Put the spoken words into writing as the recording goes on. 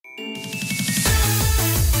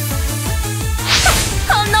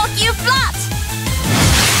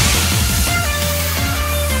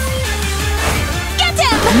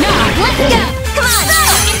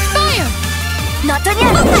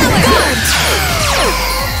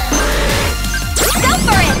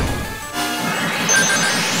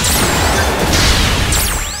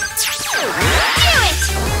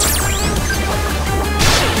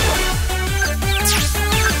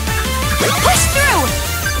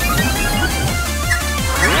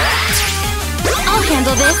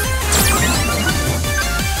this.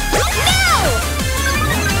 No!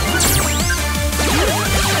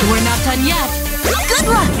 We're not done yet. Good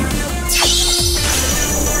luck!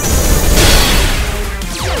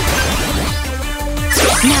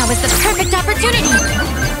 Now is the perfect opportunity!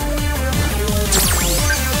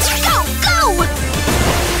 Go! Go!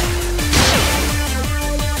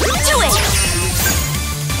 Do it!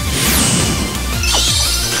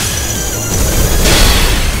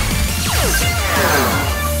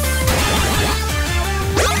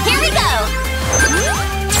 Here we go!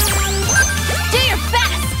 Do your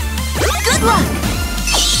best! Good luck!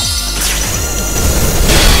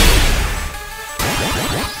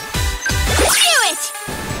 Do it!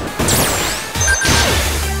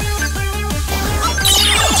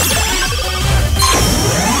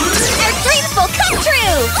 Our dreams will come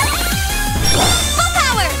true! Full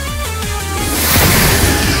power!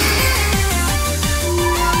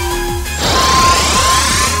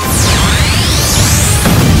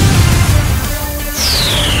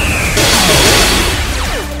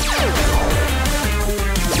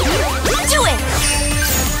 Do it!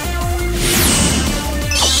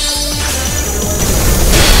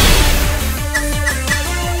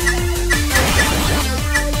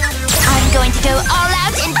 I'm going to go all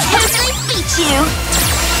out and totally beat you!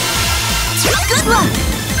 Good luck!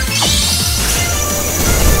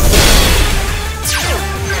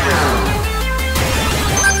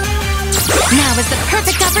 Now is the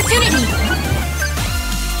perfect opportunity!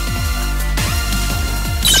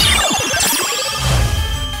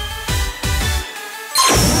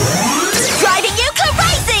 Driving you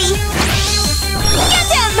crazy! Get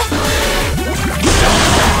him!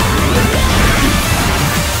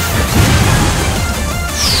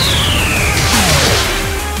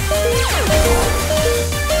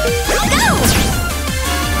 Go!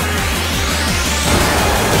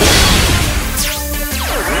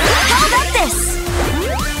 How about this?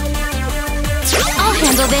 I'll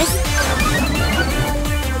handle this.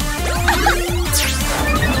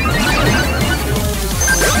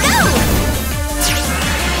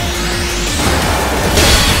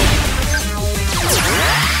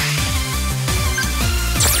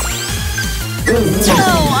 So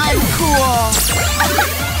uncool!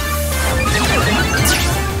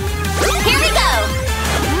 Here we go!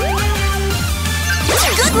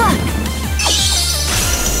 Good luck!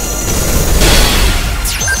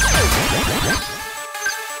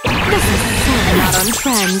 This is so not on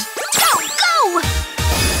trend. Go! Go!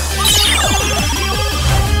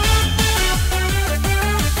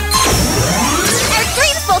 Our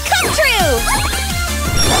dreams will come true!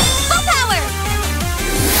 Full power!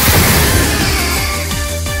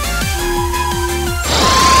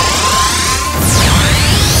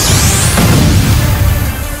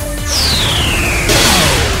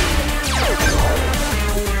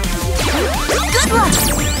 Good luck!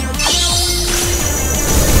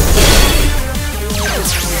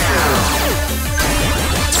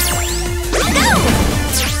 Go!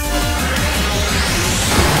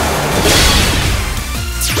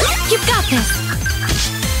 You've got this!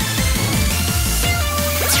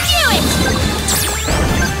 Do it!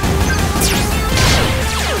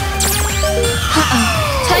 Uh-oh.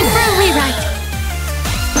 Time for a rewrite!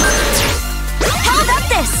 How about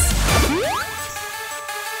this?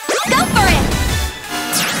 Go for it!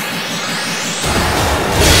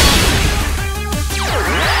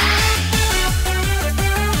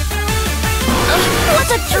 What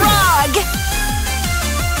a drag!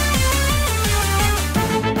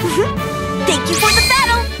 Thank you for the